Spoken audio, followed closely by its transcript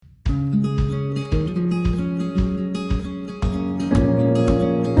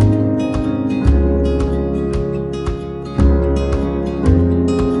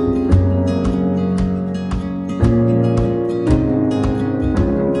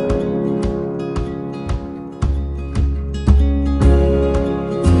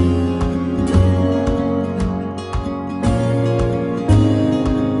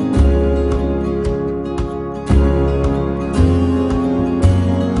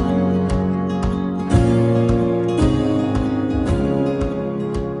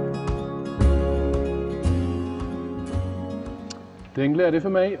glädje för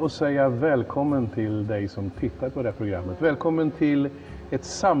mig att säga välkommen till dig som tittar på det här programmet. Välkommen till ett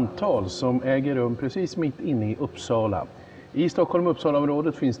samtal som äger rum precis mitt inne i Uppsala. I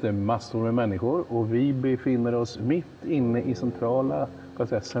Stockholm-Uppsala-området finns det massor med människor och vi befinner oss mitt inne i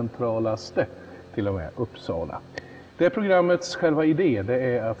centralaste till och med Uppsala. Det programmets själva idé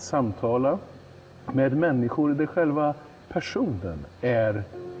det är att samtala med människor där själva personen är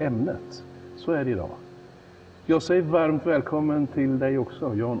ämnet. Så är det idag. Jag säger varmt välkommen till dig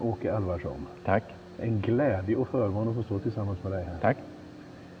också, Jan-Åke Alvarsson. Tack. En glädje och förmån att få stå tillsammans med dig här. Tack.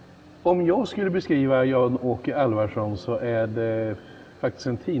 Om jag skulle beskriva Jan-Åke Alvarsson så är det faktiskt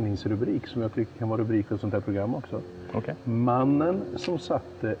en tidningsrubrik som jag tycker kan vara rubrik för ett sånt här program också. Okay. Mannen som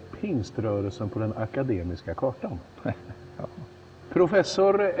satte pingströrelsen på den akademiska kartan. Ja.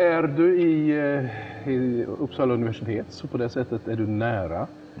 Professor är du i Uppsala universitet, så på det sättet är du nära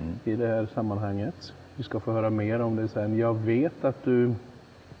i det här sammanhanget. Vi ska få höra mer om det sen. Jag vet att du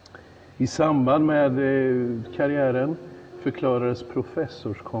i samband med karriären förklarades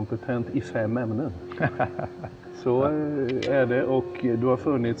professorskompetent i 5 ämnen. Så är det, och du har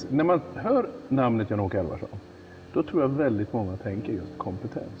funnits. När man hör namnet Jan-Åke Alvarsson, då tror jag väldigt många tänker just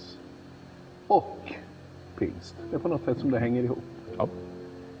kompetens. Och pingst. Det är på något sätt som det hänger ihop. Ja.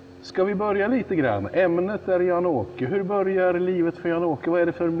 Ska vi börja lite grann? Ämnet är Jan-Åke. Hur börjar livet för Jan-Åke? Vad är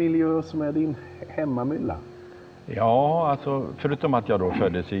det för miljö som är din hemmamylla? Ja, alltså förutom att jag då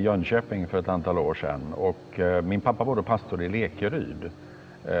föddes i Jönköping för ett antal år sedan och min pappa var då pastor i Lekeryd.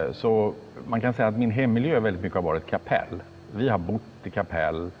 Så man kan säga att min hemmiljö väldigt mycket har varit kapell. Vi har bott i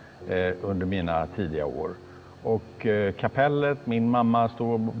kapell under mina tidiga år. Och kapellet, min mamma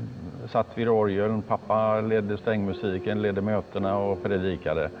satt vid orgeln, pappa ledde strängmusiken, ledde mötena och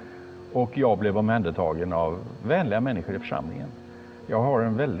predikade. Och jag blev omhändertagen av vänliga människor i församlingen. Jag har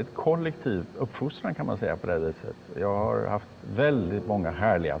en väldigt kollektiv uppfostran kan man säga på det viset. Jag har haft väldigt många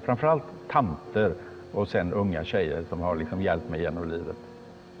härliga, framförallt tanter och sen unga tjejer som har liksom hjälpt mig genom livet.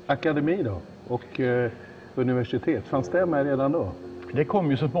 Akademi då? Och universitet, fanns det med redan då? Det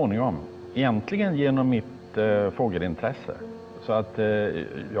kom ju så småningom. Egentligen genom mitt fågelintresse. Så att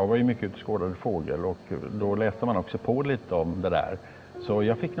jag var ju mycket ute och skådade fågel och då läste man också på lite om det där. Så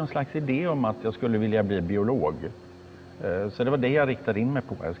jag fick någon slags idé om att jag skulle vilja bli biolog. Så det var det jag riktade in mig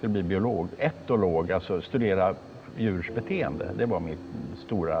på. Jag skulle bli biolog. Etolog, alltså studera djurs beteende. Det var min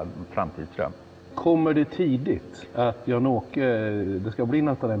stora framtidsdröm. Kommer det tidigt att Jan-Åke, det ska bli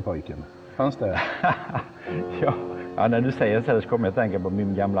något av den pojken? Fanns det? Ja, när du säger så kommer jag att tänka på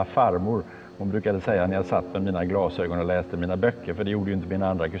min gamla farmor. Hon brukade säga när jag satt med mina glasögon och läste mina böcker, för det gjorde ju inte min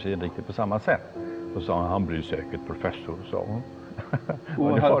andra kusin riktigt på samma sätt. Då sa han blir säkert professor, sa hon.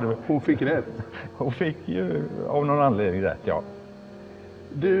 Hon fick rätt. Hon fick ju av någon anledning rätt, ja.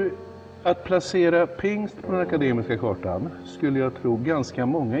 Du, att placera pingst på den akademiska kartan skulle jag tro ganska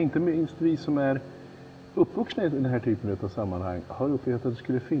många, inte minst vi som är uppvuxna i den här typen av sammanhang, har upplevt att det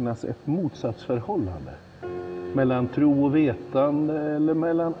skulle finnas ett motsatsförhållande mellan tro och vetande eller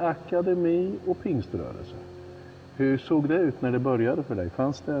mellan akademi och pingströrelse. Hur såg det ut när det började för dig?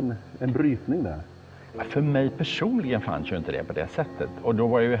 Fanns det en brytning där? För mig personligen fanns ju inte det på det sättet. Och då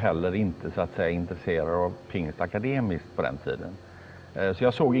var jag ju heller inte så att säga intresserad av pingst akademiskt på den tiden. Så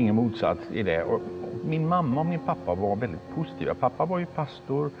jag såg ingen motsats i det. Och min mamma och min pappa var väldigt positiva. Pappa var ju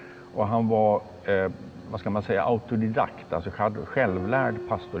pastor och han var, vad ska man säga, autodidakt. Alltså självlärd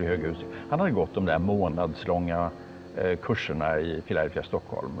pastor i Höghuset. Han hade gått de där månadslånga kurserna i Philadelphia,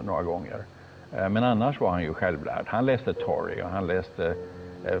 Stockholm några gånger. Men annars var han ju självlärd. Han läste Torrey och han läste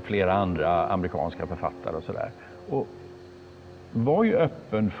flera andra amerikanska författare och sådär. Och var ju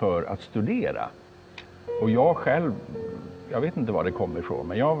öppen för att studera. Och jag själv, jag vet inte var det kom ifrån,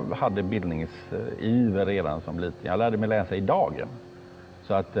 men jag hade bildningsiver redan som liten. Jag lärde mig läsa i Dagen.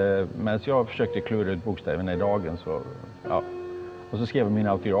 Så att medan jag försökte klura ut bokstäverna i Dagen så, ja. Och så skrev jag min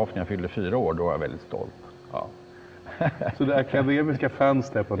autograf när jag fyllde 4 år, då var jag väldigt stolt. Ja. Så det akademiska fanns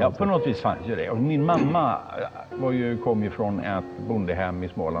det på något sätt? Ja, på något vis fanns ju det. Och min mamma kom ju från ett bondehem i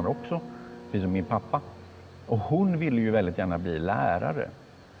Småland också, precis som min pappa. Och hon ville ju väldigt gärna bli lärare.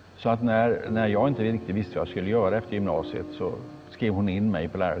 Så att när jag inte riktigt visste vad jag skulle göra efter gymnasiet så skrev hon in mig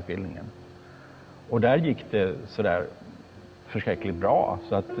på lärarutbildningen. Och där gick det sådär förskräckligt bra.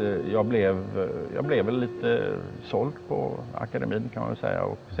 Så att jag blev väl lite såld på akademin kan man väl säga.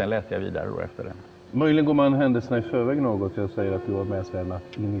 Och sen läste jag vidare då efter det. Möjligen går man händelserna i förväg något. Jag säger att du var med sen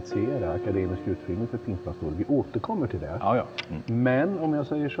att initiera akademisk utbildning för pingstpastorer. Vi återkommer till det. Ja. Men om jag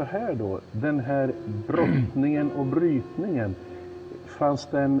säger så här då. Den här brottningen och brytningen. Fanns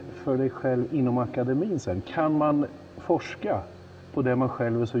den för dig själv inom akademin sen? Kan man forska på det man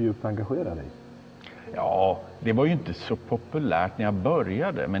själv är så djupt engagerad i? Ja, det var ju inte så populärt när jag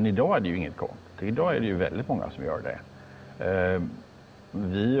började, men idag är det ju inget konstigt. Idag är det ju väldigt många som gör det.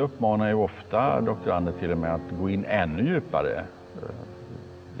 Vi uppmanar ju ofta doktorander till och med att gå in ännu djupare.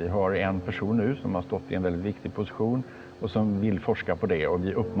 Vi har en person nu som har stått i en väldigt viktig position och som vill forska på det, och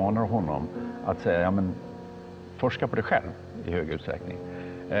vi uppmanar honom att säga, ja men forska på det själv i hög utsträckning.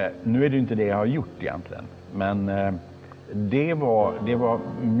 Nu är det ju inte det jag har gjort egentligen, men det var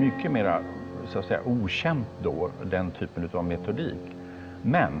mycket mer så att säga okänt då, den typen av metodik.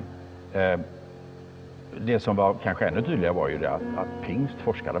 Men det som var kanske ännu tydligare var ju det att pingst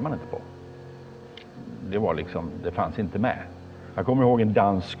forskade man inte på. Det var liksom, det fanns inte med. Jag kommer ihåg en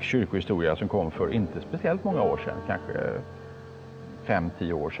dansk kyrkohistoria som kom för inte speciellt många år sedan, kanske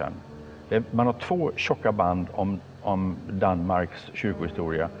 5-10 år sedan. Man har 2 tjocka band om Danmarks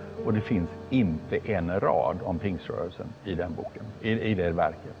kyrkohistoria, och det finns inte en rad om pingströrelsen i den boken, i det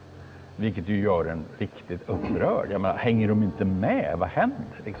verket. Vilket ju gör en riktigt upprörd. Jag menar, hänger de inte med? Vad händer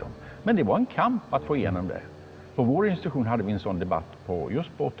liksom? Men det var en kamp att få igenom det. På vår institution hade vi en sån debatt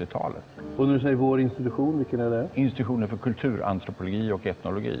just på 80-talet. Och när du säger vår institution, vilken är det? Institutionen för kulturantropologi och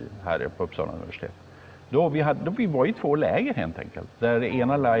etnologi här på Uppsala universitet. Vi var i 2 läger helt enkelt. Där det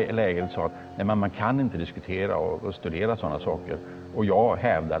ena lägret sa att nej, man kan inte diskutera och studera sådana saker. Och jag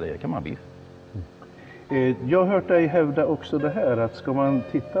hävdade det kan man visst. Jag har hört dig hävda också det här att ska man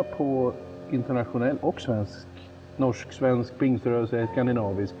titta på internationell och norsk-svensk pingströrelse,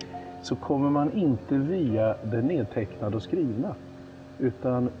 skandinavisk, så kommer man inte via det nedtecknade och skrivna,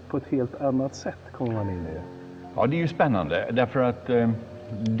 utan på ett helt annat sätt kommer man in i det. Ja, det är ju spännande därför att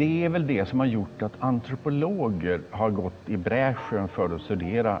det är väl det som har gjort att antropologer har gått i bräschen för att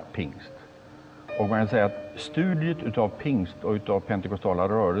studera pingst. Och man kan säga att studiet utav pingst och utav pentekostala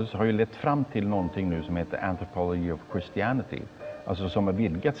rörelser har ju lett fram till någonting nu som heter Anthropology of Christianity. Alltså som har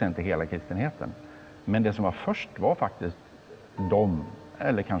vidgat sen till hela kristenheten. Men det som var först var faktiskt de,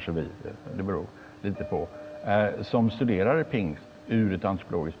 eller kanske vi, det beror lite på, som studerade pingst ur ett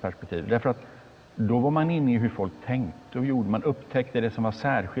antropologiskt perspektiv. Därför att då var man inne i hur folk tänkte och gjorde. Man upptäckte det som var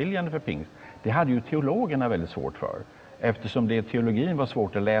särskiljande för pingst. Det hade ju teologerna väldigt svårt för. Eftersom det i teologin var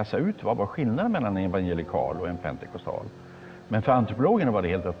svårt att läsa ut vad var skillnaden mellan en evangelikal och en pentekostal. Men för antropologerna var det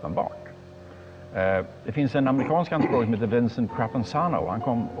helt uppenbart. Det finns en amerikansk antropolog som heter Vincent Crapanzano. Han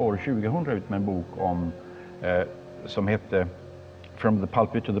kom år 2000 ut med en bok som hette From the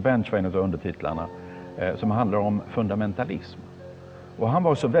Pulpit to the Bench, var en av undertitlarna, som handlar om fundamentalism. Och han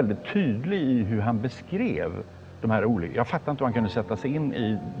var så väldigt tydlig i hur han beskrev de här olika. Jag fattar inte hur han kunde sätta sig in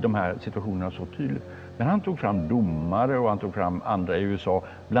i de här situationerna så tydligt. Men han tog fram domare och han tog fram andra i USA.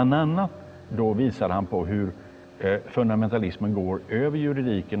 Bland annat då visade han på hur fundamentalismen går över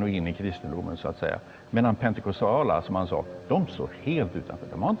juridiken och in i kristendomen så att säga. Medan pentekostala, som han sa, de står helt utanför.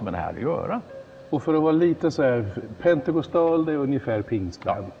 De har inte med det här att göra. Och för att vara lite så här, pentekostal det är ungefär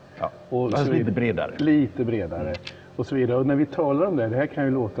pingsten. Ja. Och alltså lite bredare. Lite bredare. Och så vidare. Och när vi talar om det här kan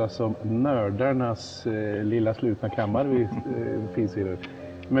ju låta som nördarnas lilla slutna kammare vi finns i det.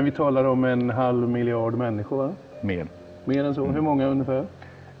 Men vi talar om 500 miljoner människor, va? Mer än så. Hur många ungefär?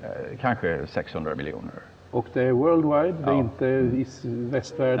 Kanske 600 miljoner. Och det är worldwide, det är inte i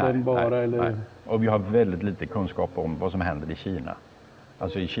västvärlden bara? Eller? Nej. Och vi har väldigt lite kunskap om vad som händer i Kina.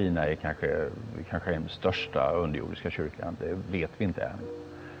 Alltså i Kina är kanske den största underjordiska kyrkan, det vet vi inte än.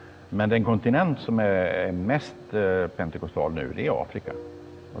 Men den kontinent som är mest pentekostal nu, det är Afrika.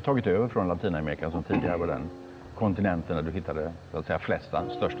 De har tagit över från Latinamerika som tidigare var den kontinenten där du hittade så att säga,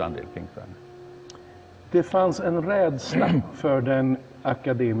 största andel pingstvänner. Det fanns en rädsla för den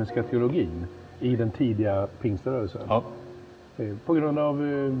akademiska teologin i den tidiga pingströrelsen. Ja. På grund av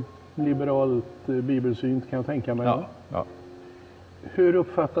liberalt bibelsyn kan jag tänka mig. Ja. Hur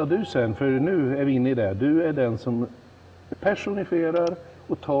uppfattar du sen, för nu är vi inne i det, du är den som personifierar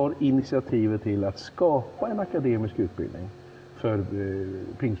och tar initiativet till att skapa en akademisk utbildning för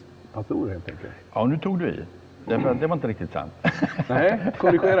pingstpastorer helt enkelt. Ja, nu tog du i. Därför att det var inte riktigt sant. Nej,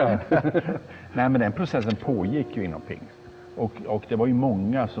 korrigera. Nej, men den processen pågick ju inom pingst. Och det var ju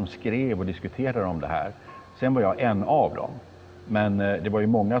många som skrev och diskuterade om det här. Sen var jag en av dem. Men det var ju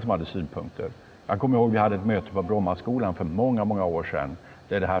många som hade synpunkter. Jag kommer ihåg att vi hade ett möte på Brommaskolan för många år sedan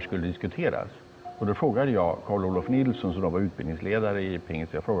där det här skulle diskuteras. Och då frågade jag Carl-Olof Nilsson som då var utbildningsledare i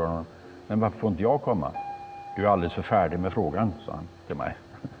pingst. Jag frågade honom, men varför får inte jag komma? Du är alldeles för färdig med frågan, sa han till mig.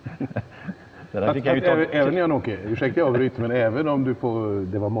 Även Jan-Åke, ursäkta jag avbryter, men även om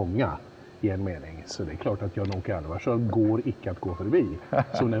det var många i en mening, så det är klart att Jan-Åke Alvarsson går icke att gå förbi.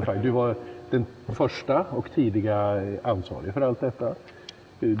 Du var den första och tidiga ansvarig för allt detta.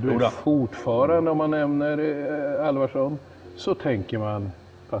 Du är fortfarande, om man nämner Alvarsson, så tänker man,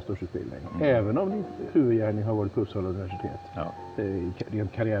 pastorsutbildning. Även om din huvudgärning har varit på Uppsala universitet. Ja.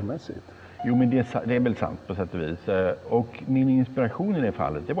 Rent karriärmässigt. Jo, men det är väl sant på sätt och vis. Och min inspiration i det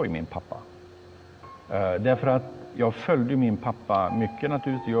fallet, det var ju min pappa. Därför att jag följde min pappa mycket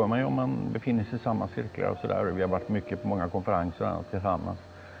naturligtvis, det gör man ju om man befinner sig i samma cirklar och sådär. Vi har varit mycket på många konferenser och annat tillsammans.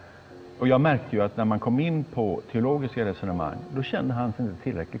 Och jag märkte ju att när man kom in på teologiska resonemang, då kände han sig inte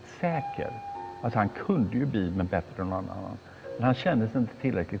tillräckligt säker. Alltså han kunde ju Bibeln bättre än någon annan. Men han kände sig inte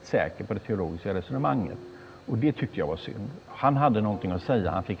tillräckligt säker på det teologiska resonemanget. Och det tyckte jag var synd. Han hade någonting att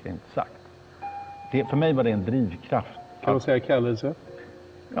säga, han fick det inte sagt. För mig var det en drivkraft. Kan man säga kallelse?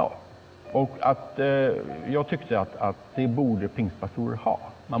 Ja, och att jag tyckte att det borde pingstpastorer ha.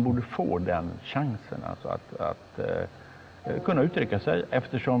 Man borde få den chansen alltså att kunna uttrycka sig,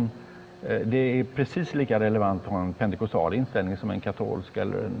 eftersom det är precis lika relevant att ha en pentekostal inställning som en katolsk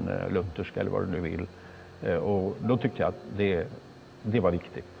eller en luthersk eller vad du nu vill. Och då tyckte jag att det var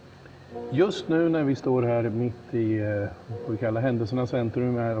viktigt. Just nu när vi står här mitt i vad vi kallar händelsernas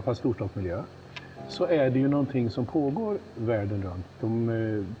centrum, i alla fall storstadsmiljö, så är det ju någonting som pågår världen runt.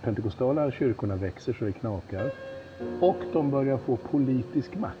 De pentekostala kyrkorna växer så det knakar. Och de börjar få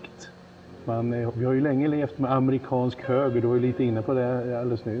politisk makt. Vi har ju länge levt med amerikansk höger, du var ju lite inne på det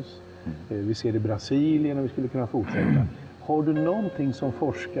alldeles nyss. Vi ser det i Brasilien och vi skulle kunna fortsätta. Har du någonting som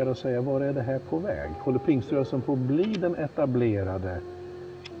forskare att säga, var är det här på väg? Håller pingströrelsen på att bli den etablerade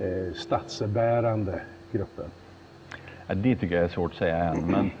statsbärande gruppen? Ja, det tycker jag är svårt att säga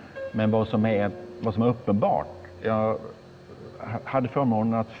än. Men vad som är uppenbart, jag hade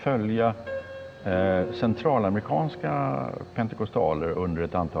förmånen att följa centralamerikanska pentekostaler under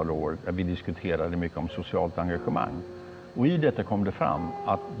ett antal år. Vi diskuterade mycket om socialt engagemang. Och i detta kom det fram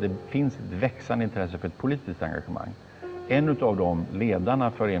att det finns ett växande intresse för ett politiskt engagemang. En av de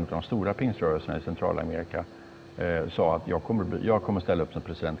ledarna för en av de stora pingströrelserna i Centralamerika sa att jag kommer ställa upp som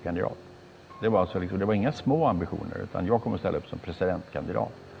presidentkandidat. Det var alltså det var inga små ambitioner, utan jag kommer ställa upp som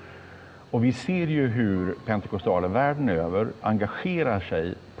presidentkandidat. Och vi ser ju hur pentekostaler världen över engagerar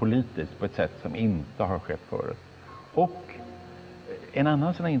sig politiskt på ett sätt som inte har skett förut. Och en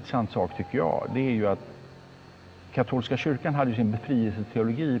annan sån intressant sak tycker jag, det är ju att katolska kyrkan hade ju sin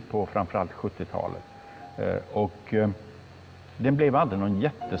befrielseteologi på framförallt 70-talet. Och den blev aldrig någon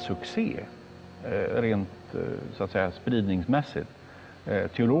jättesuccé rent så att säga spridningsmässigt.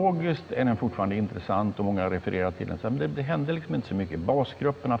 Teologiskt är den fortfarande intressant och många refererar till den. Men det hände liksom inte så mycket.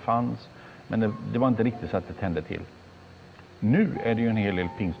 Basgrupperna fanns, men det var inte riktigt så att det tände till. Nu är det ju en hel del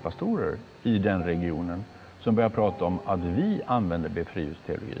pingstpastorer i den regionen som börjar prata om att vi använder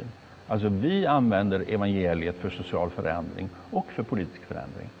befrielseteologin. Alltså vi använder evangeliet för social förändring och för politisk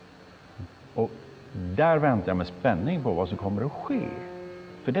förändring. Och där väntar jag med spänning på vad som kommer att ske.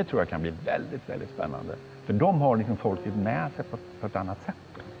 För det tror jag kan bli väldigt, väldigt spännande. För de har liksom folket med sig på ett annat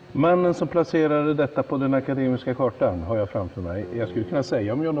sätt. Mannen som placerade detta på den akademiska kartan har jag framför mig. Jag skulle kunna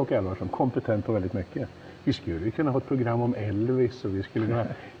säga om Jan-Åke Elvarsson, kompetent på väldigt mycket. Vi skulle kunna ha ett program om Elvis och vi skulle kunna...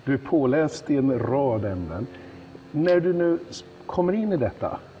 Du är påläst i en rad ämnen. När du nu kommer in i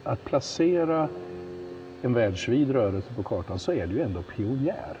detta, att placera en världsvid rörelse på kartan, så är du ju ändå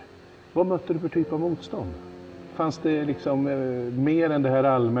pionjär. Vad mötte du för typ av motstånd? Fanns det liksom mer än det här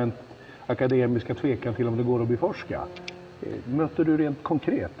allmänt akademiska tvekan till om det går att beforska? Mötte du rent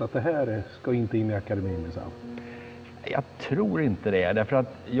konkret att det här ska inte in i akademin minsann? Jag tror inte det, därför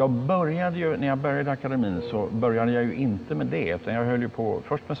att när jag började akademin så började jag ju inte med det, utan jag höll ju på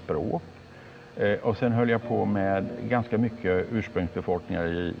först med språk och sen höll jag på med ganska mycket ursprungsbefolkningar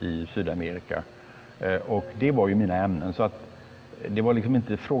i Sydamerika, och det var ju mina ämnen, så att det var liksom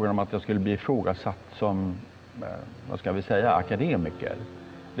inte frågan om att jag skulle bli ifrågasatt som, vad ska vi säga, akademiker.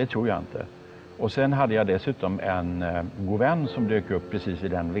 Det tror jag inte. Och sen hade jag dessutom en god vän som dök upp precis i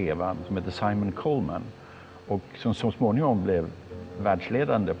den vevan som heter Simon Coleman och som så småningom blev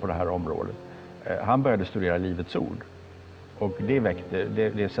världsledande på det här området. Han började studera Livets ord och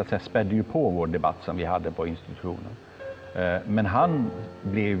det så att säga spädde ju på vår debatt som vi hade på institutionen. Men han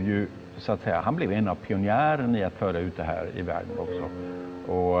blev ju så att säga, han blev en av pionjärerna i att föra ut det här i världen också.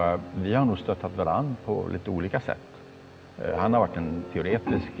 Och vi har nog stöttat varann på lite olika sätt. Han har varit en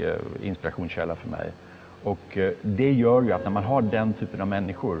teoretisk inspirationskälla för mig. Och det gör ju att när man har den typen av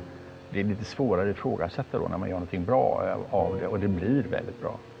människor, det är lite svårare att ifrågasätta då när man gör någonting bra av det, och det blir väldigt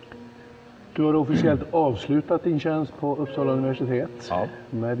bra. Du har officiellt avslutat din tjänst på Uppsala universitet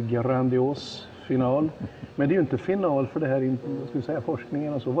med grandios final. Men det är ju inte final för det här, ska vi säga,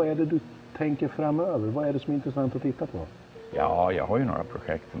 forskningen och så. Vad är det du tänker framöver? Vad är det som är intressant att titta på? Ja, jag har ju några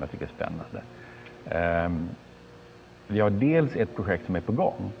projekt som jag tycker är spännande. Vi har dels ett projekt som är på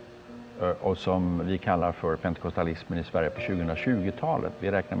gång och som vi kallar för pentekostalismen i Sverige på 2020-talet.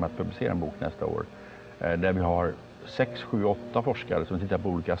 Vi räknar med att publicera en bok nästa år där vi har 6, 7, 8 forskare som tittar på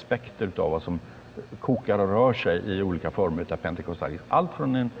olika aspekter av vad som kokar och rör sig i olika former av pentekostalism. Allt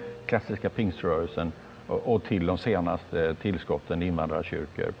från den klassiska pingströrelsen och till de senaste tillskotten i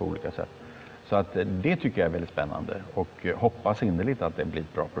invandrarkyrkor på olika sätt. Så att det tycker jag är väldigt spännande och hoppas innerligt att det blir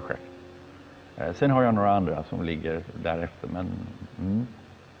ett bra projekt. Sen har jag några andra som ligger därefter, men...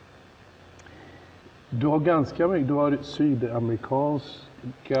 Du har ganska mycket, du har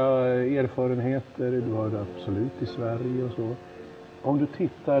sydamerikanska erfarenheter, du har det absolut i Sverige och så. Om du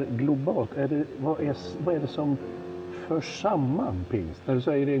tittar globalt, vad är det som för samman pingst? När du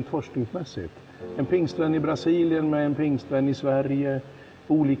säger rent forskningsmässigt. En pingstvän i Brasilien med en pingstvän i Sverige,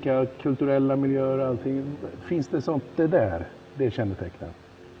 olika kulturella miljöer och allting. Finns det sånt det kännetecknar?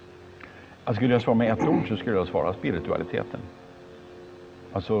 Skulle jag svara med ett ord så skulle jag svara spiritualiteten.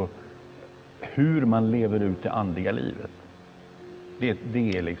 Alltså hur man lever ut det andliga livet.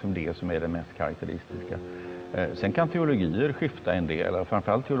 Det är liksom det som är det mest karaktäristiska. Sen kan teologier skifta en del,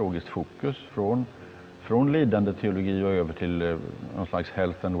 framförallt teologiskt fokus från lidande teologi och över till någon slags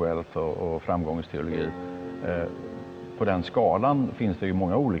health and wealth och framgångsteologi. På den skalan finns det ju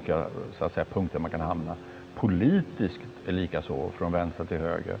många olika så att säga, punkter man kan hamna. Politiskt är lika så, från vänster till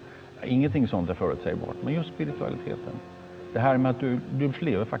höger. Ingenting sånt är förutsägbart, men just spiritualiteten. Det här med att du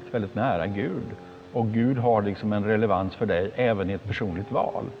lever faktiskt väldigt nära Gud. Och Gud har liksom en relevans för dig även i ett personligt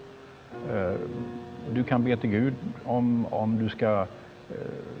val. Du kan be till Gud om du ska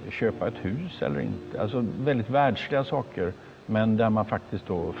köpa ett hus eller inte. Alltså väldigt världsliga saker. Men där man faktiskt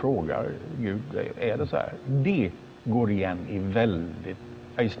då frågar Gud, är det så här? Det går igen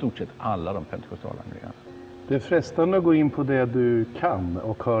i stort sett alla de pentekostala grejerna. Det är frestande att gå in på det du kan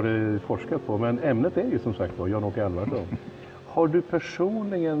och har forskat på, men ämnet är ju som sagt var Jan-Åke Alvarsson. Har du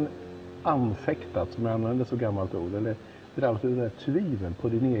personligen anfäktat, som jag använder så gammalt ord, eller drabbats av det där tvivel på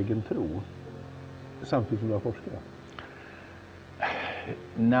din egen tro samtidigt som du har forskat?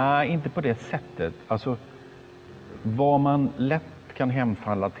 Nej, inte på det sättet. Alltså, vad man lätt kan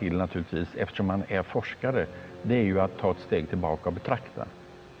hemfalla till naturligtvis eftersom man är forskare, det är ju att ta ett steg tillbaka och betrakta.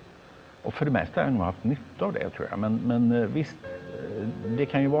 Och för det mesta har jag nog haft nytta av det, tror jag. Men visst, det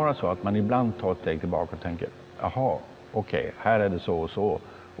kan ju vara så att man ibland tar ett steg tillbaka och tänker, jaha, okej, här är det så och så.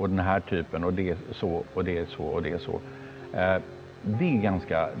 Och den här typen, och det är så, och det är så, och det är så. Det är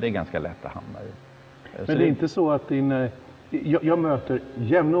ganska lätt att hamna i. Men det är inte så att jag möter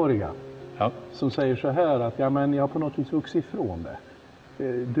jämnåriga som säger så här att jag har på något vis vuxit ifrån det.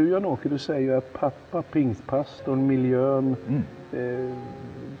 Du Jan-Åke, du säger ju att pappa, pingstpastorn, miljön,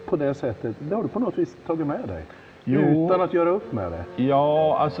 på det sättet, det har du på något vis tagit med dig. Jo. Utan att göra upp med det.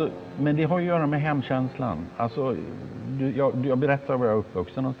 Ja, alltså, men det har ju att göra med hemkänslan. Alltså, jag berättar var jag är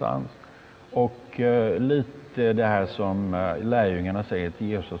uppvuxen någonstans. Och lite det här som lärjungarna säger till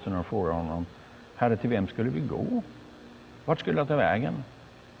Jesus när de frågar honom, Herre, till vem skulle vi gå? Vart skulle jag ta vägen?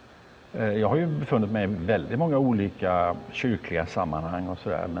 Jag har ju befunnit mig i väldigt många olika kyrkliga sammanhang och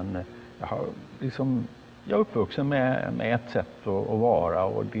sådär, men jag är uppvuxen med ett sätt att vara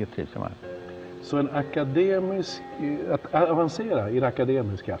och det trivs jag med. Så att avancera i det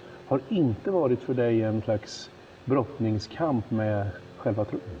akademiska har inte varit för dig en slags brottningskamp med själva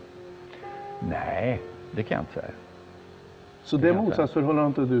tron? Nej, det kan jag inte säga. Så det motsatsförhållande har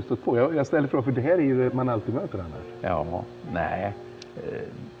inte du stått på? Jag ställer frågan, för det här är ju man alltid möter annars. Ja, nej.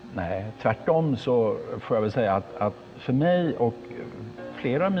 Tvärtom så får jag väl säga att för mig och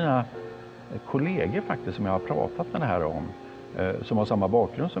flera av mina kollegor faktiskt som jag har pratat med det här om, som har samma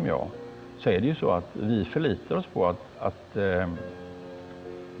bakgrund som jag, så är det ju så att vi förlitar oss på att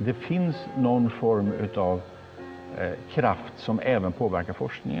det finns någon form utav kraft som även påverkar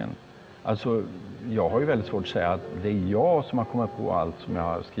forskningen. Alltså, jag har ju väldigt svårt att säga att det är jag som har kommit på allt som jag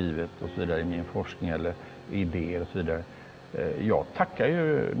har skrivit och så vidare i min forskning eller idéer och så vidare. Jag tackar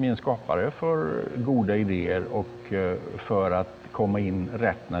ju min skapare för goda idéer och för att komma in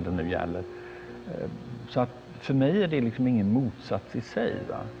rätt när det nu gäller. Så att för mig är det liksom ingen motsats i sig.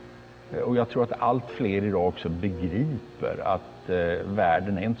 Va? Och jag tror att allt fler idag också begriper att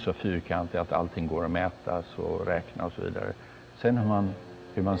världen är inte så fyrkantig att allting går att mätas och räkna och så vidare. Sen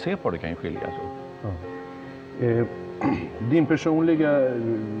hur man ser på det kan ju skilja sig. Ja. Ditt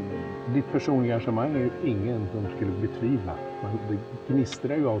personliga engagemang är ju ingen som skulle betvivla. Det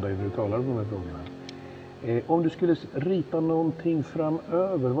gnistrar ju av dig när du talar om de här frågorna. Om du skulle ripa någonting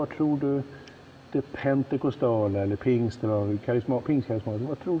framöver, vad tror du det pentekostala eller pingstkarismatet,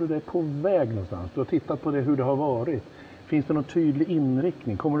 vad tror du det är på väg någonstans? Du har tittat på det, hur det har varit. Finns det någon tydlig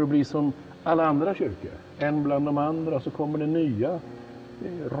inriktning? Kommer det att bli som alla andra kyrkor? En bland de andra, så kommer det nya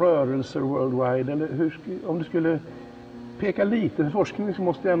rörelser worldwide? Eller om du skulle peka lite, för forskning så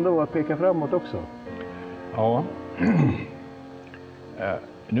måste det ändå vara att peka framåt också. Ja,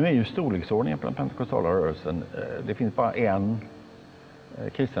 nu är ju storleksordningen på den pentekostala rörelsen, det finns bara en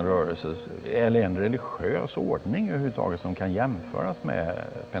kristen rörelse, eller en religiös ordning överhuvudtaget som kan jämföras med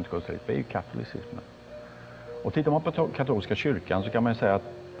pentekostalism, det är ju katolicismen. Och tittar man på katolska kyrkan så kan man säga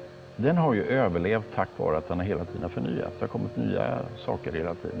att den har ju överlevt tack vare att den hela tiden har förnyats. Det har kommit nya saker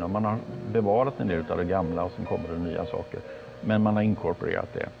hela tiden och man har bevarat en del av det gamla och sen kommer det nya saker. Men man har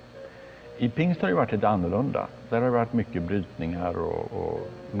inkorporerat det. I pingst har det varit lite annorlunda. Där har det varit mycket brytningar och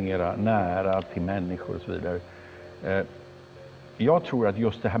mera nära till människor och så vidare. Jag tror att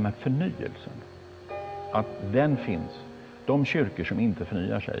just det här med förnyelsen, att den finns. De kyrkor som inte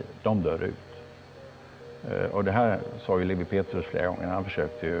förnyar sig, de dör ut. Och det här sa ju Levi Petrus flera gånger. Han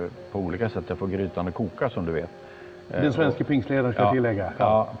försökte ju på olika sätt att få grytan att koka, som du vet. Den svenska pingstledaren ska tillägga.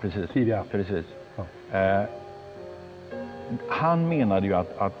 Ja, precis. Tidigare. Precis. Ja. Han menade ju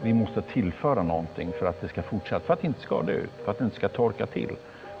att vi måste tillföra någonting för att det ska fortsätta, för att det inte ska dö ut, för att det inte ska torka till.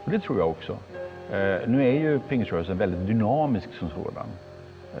 Och det tror jag också. Nu är ju pingströrelsen väldigt dynamisk som sådan.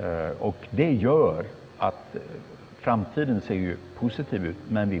 Och det gör att framtiden ser ju positiv ut,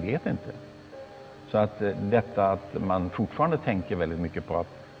 men vi vet inte. Så att detta att man fortfarande tänker väldigt mycket på att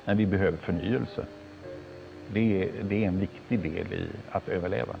när vi behöver förnyelse, det är en viktig del i att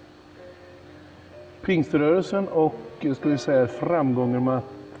överleva. Pingströrelsen och ska vi säga, framgången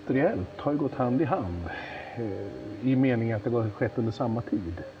materiellt har ju gått hand i hand i meningen att det har skett under samma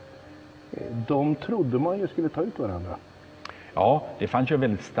tid. De trodde man ju skulle ta ut varandra. Ja, det fanns ju en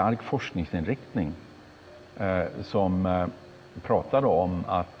väldigt stark forskningsinriktning som pratade om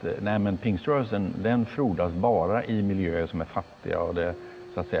att pingströrelsen den frodas bara i miljöer som är fattiga och det,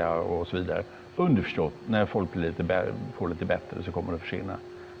 så att säga, och så vidare. Underförstått, när folk får lite bättre så kommer det försvinna.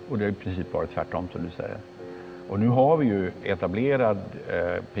 Och det har i princip varit tvärtom, som du säger. Och nu har vi ju etablerad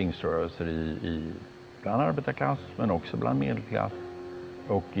pingströrelser bland arbetarklass men också bland medelklass.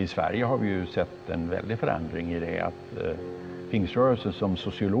 Och i Sverige har vi ju sett en väldig förändring i det att pingströrelsen som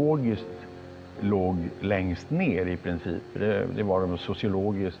sociologiskt låg längst ner i princip. Det var de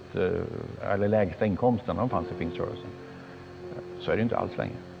sociologiskt, eller lägsta inkomsterna, de fanns i pingströrelsen. Så är det inte alls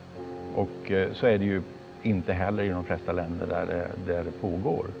längre. Och så är det ju inte heller i de flesta länder där det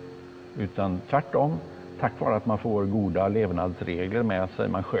pågår. Utan tvärtom, tack vare att man får goda levnadsregler med sig,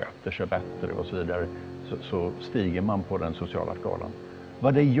 man sköter sig bättre och så vidare, så stiger man på den sociala skalan.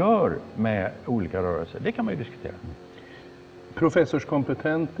 Vad det gör med olika rörelser, det kan man ju diskutera.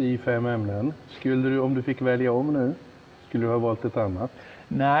 Professorskompetent i 5 ämnen. Skulle du, om du fick välja om nu, skulle du ha valt ett annat?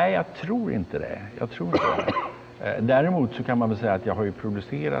 Nej, jag tror inte det. Däremot så kan man väl säga att jag har ju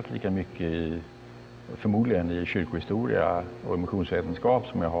producerat lika mycket förmodligen i kyrkohistoria och missionsvetenskap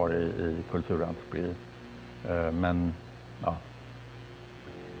som jag har i kulturantropologi. Men ja.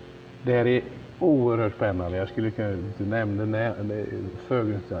 Det här är oerhört spännande. Jag skulle kunna, du nämnde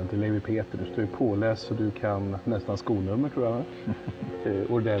förgrundsstudenten till Levi Petrus. Du är påläst så du kan nästan skolnummer, tror jag.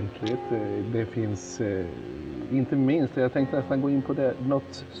 Ordentligt. Det finns inte minst, jag tänkte nästan gå in på det,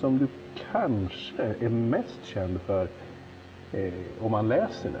 något som du kanske är mest känd för om man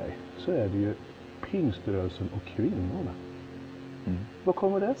läser dig, så är det ju pingströrelsen och kvinnorna. Vad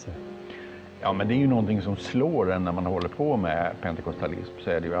kommer det sig? Ja, men det är ju någonting som slår en när man håller på med pentekostalism, så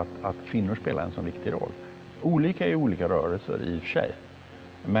är det ju att kvinnor spelar en så viktig roll. Olika i olika rörelser i och för sig.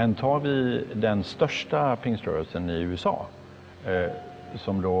 Men tar vi den största pingströrelsen i USA,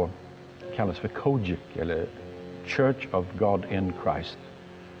 som då kallas för COGIC, eller Church of God in Christ.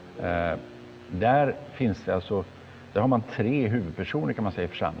 Där finns det alltså, där har man 3 huvudpersoner kan man säga i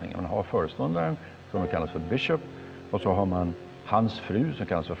församlingen. Man har föreståndaren som kallas för bishop, och så har man hans fru som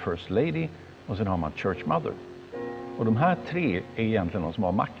kallas för first lady, och sen har man church mother. Och de här 3 är egentligen de som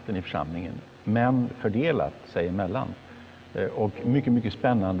har makten i församlingen, men fördelat sig emellan. Och mycket, mycket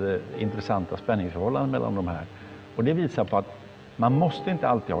spännande, intressanta spänningsförhållanden mellan de här. Och det visar på att man måste inte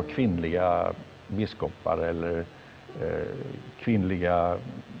alltid ha kvinnliga biskopar eller kvinnliga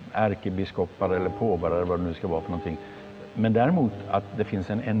ärkebiskopar eller påvar eller vad det nu ska vara för någonting. Men däremot att det finns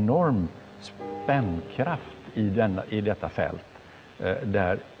en enorm spännkraft i detta fält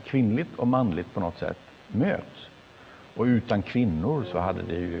där kvinnligt och manligt på något sätt möts. Och utan kvinnor så hade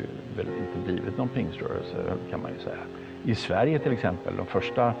det ju väl inte blivit någon pingströrelse, kan man ju säga. I Sverige till exempel, de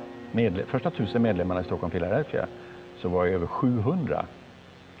första 1000 medlemmarna i Stockholm Philadelphia, så var det över 700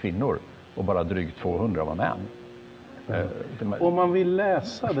 kvinnor och bara drygt 200 var män. Om man vill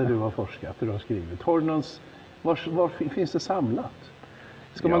läsa det du har forskat, det du har skrivit, var finns det samlat?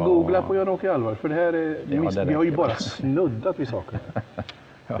 Ska man googla på Jan-Åke Alvars? För det här är, vi har ju bara snuddat vid saker.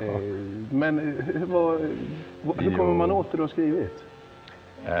 Men hur kommer man åt det du har skrivit?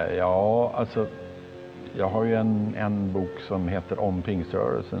 Ja, alltså jag har ju en bok som heter Om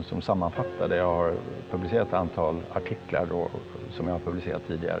pingströrelsen som sammanfattar det. Jag har publicerat ett antal artiklar då, som jag har publicerat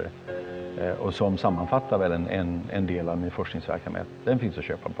tidigare och som sammanfattar väl en del av min forskningsverksamhet. Den finns att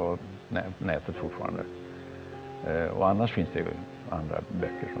köpa på nätet fortfarande. Och annars finns det ju andra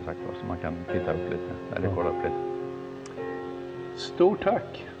böcker som sagt som man kan titta upp lite eller kolla upp lite. Stort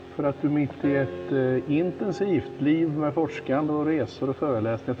tack för att du mitt i ett intensivt liv med forskande och resor och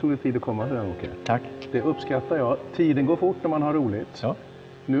föreläsningar tog dig tid att komma till den, Åke. Tack. Det uppskattar jag. Tiden går fort när man har roligt. Ja.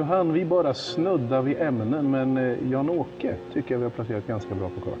 Nu hann vi bara snudda vid ämnen, men Jan-Åke tycker jag vi har placerat ganska bra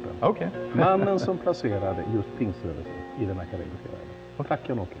på kartan. Okay. Mannen som placerade just pingströrelsen i den akademiska världen. Tack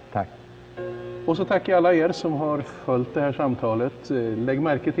Jan-Åke. Tack. Och så tackar alla er som har följt det här samtalet. Lägg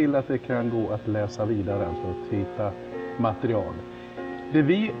märke till att det kan gå att läsa vidare, alltså att hitta material. Det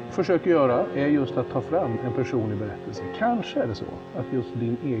vi försöker göra är just att ta fram en personlig berättelse. Kanske är det så att just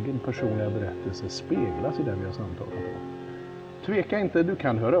din egen personliga berättelse speglas i den vi har samtalat om. Tveka inte, du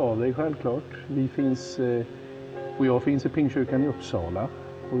kan höra av dig självklart. Vi finns, och jag finns i Pingstkyrkan i Uppsala.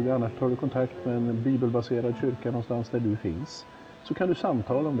 Och annars tar du kontakt med en bibelbaserad kyrka någonstans där du finns. Så kan du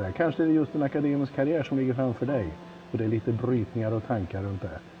samtala om det. Kanske är det just en akademisk karriär som ligger framför dig. Och det är lite brytningar och tankar runt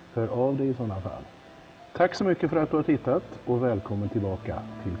det. Hör av dig i sådana fall. Tack så mycket för att du har tittat och välkommen tillbaka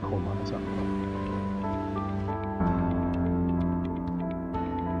till kommande samtal.